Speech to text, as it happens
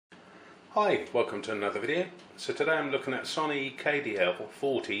Hi, welcome to another video. So today I'm looking at Sony KDL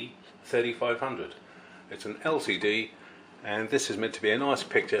 40-3500. It's an LCD and this is meant to be a nice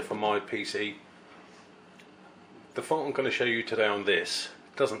picture for my PC. The font I'm going to show you today on this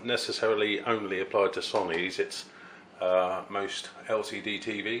doesn't necessarily only apply to Sony's, it's most LCD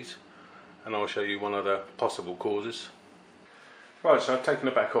TVs, and I'll show you one of the possible causes. Right, so I've taken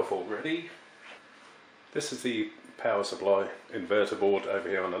the back off already. This is the power supply inverter board over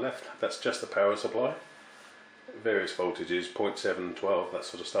here on the left. That's just the power supply. Various voltages, 0.7, 12, that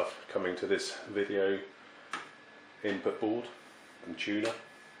sort of stuff coming to this video input board and tuner.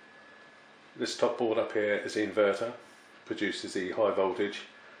 This top board up here is the inverter, produces the high voltage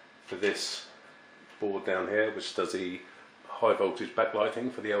for this board down here, which does the high voltage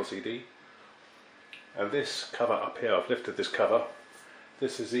backlighting for the LCD. And this cover up here, I've lifted this cover.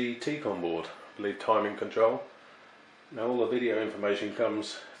 This is the Tcon board, I believe timing control. Now all the video information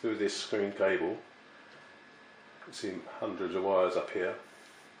comes through this screen cable. You see hundreds of wires up here.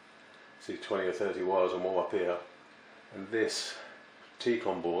 You see 20 or 30 wires or more up here. And this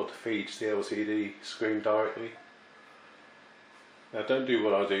Tcon board feeds the LCD screen directly. Now don't do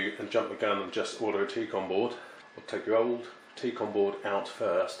what I do and jump the gun and just order a Tcon board. Or take your old Tcon board out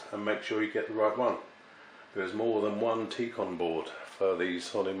first and make sure you get the right one. There's more than one Tcon board for these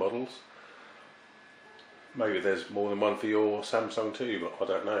Sony models. Maybe there's more than one for your Samsung too, but I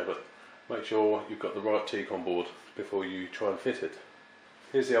don't know. But make sure you've got the right Tcon board before you try and fit it.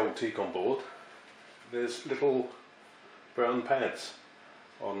 Here's the old Tcon board. There's little brown pads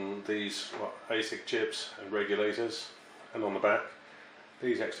on these ASIC chips and regulators, and on the back.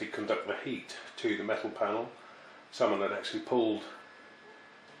 These actually conduct the heat to the metal panel. Someone had actually pulled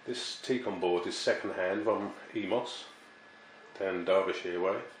this Tcon board is second hand from EMOS down Derbyshire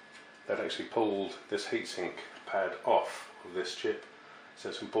way. They'd actually pulled this heatsink pad off of this chip, so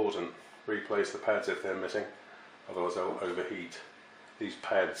it's important replace the pads if they're missing, otherwise they'll overheat. These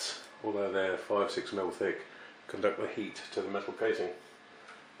pads, although they're 5-6 mil thick, conduct the heat to the metal casing,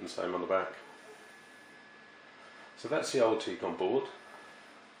 and same on the back. So that's the old Tcon board,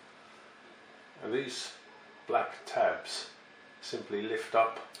 and these black tabs simply lift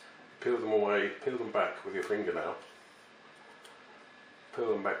up, peel them away, peel them back with your fingernail.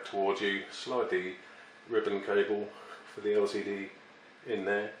 Pull them back towards you, slide the ribbon cable for the LCD in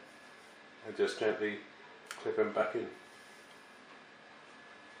there and just gently clip them back in.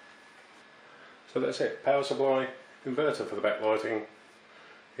 So that's it, power supply, inverter for the backlighting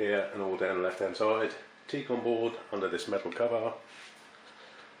here and all down the left hand side, Tcon board under this metal cover.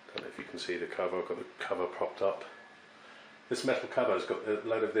 Don't know if you can see the cover, I've got the cover propped up. This metal cover has got a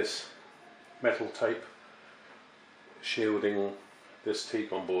load of this metal tape shielding this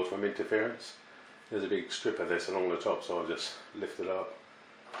Tcon board from interference. There's a big strip of this along the top, so I'll just lift it up.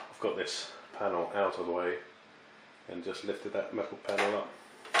 I've got this panel out of the way and just lifted that metal panel up.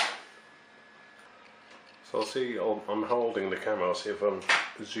 So I'll see, I'm holding the camera, I'll see if I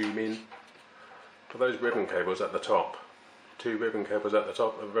zoom in. For those ribbon cables at the top, two ribbon cables at the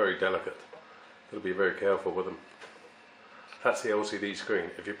top are very delicate. Got to be very careful with them. That's the LCD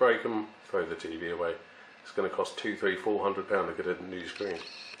screen. If you break them, throw the TV away. It's going to cost £200–400 to get a new screen.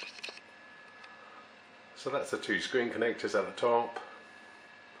 So that's the two screen connectors at the top,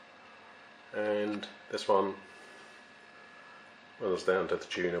 and this one runs down to the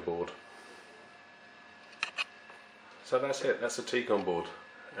tuner board. So that's it, that's the Tcon board,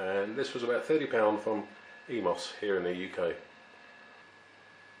 and this was about £30 from EMOS here in the UK.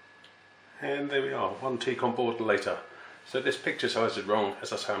 And there we are, one Tcon board later. So this picture size is wrong,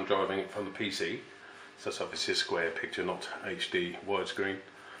 as I say I'm driving it from the PC. So it's obviously a square picture, not HD widescreen,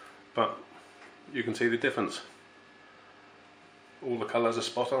 but you can see the difference. All the colours are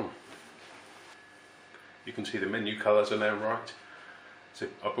spot on. You can see the menu colours are now right. So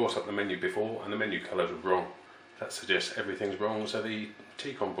I brought up the menu before and the menu colours are wrong. That suggests everything's wrong, so the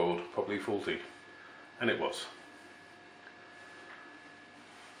Tcon board probably faulty, and it was.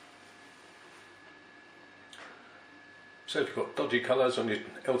 So if you've got dodgy colours on your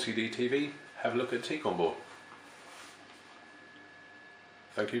LCD TV, have a look at Tcon board.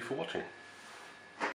 Thank you for watching.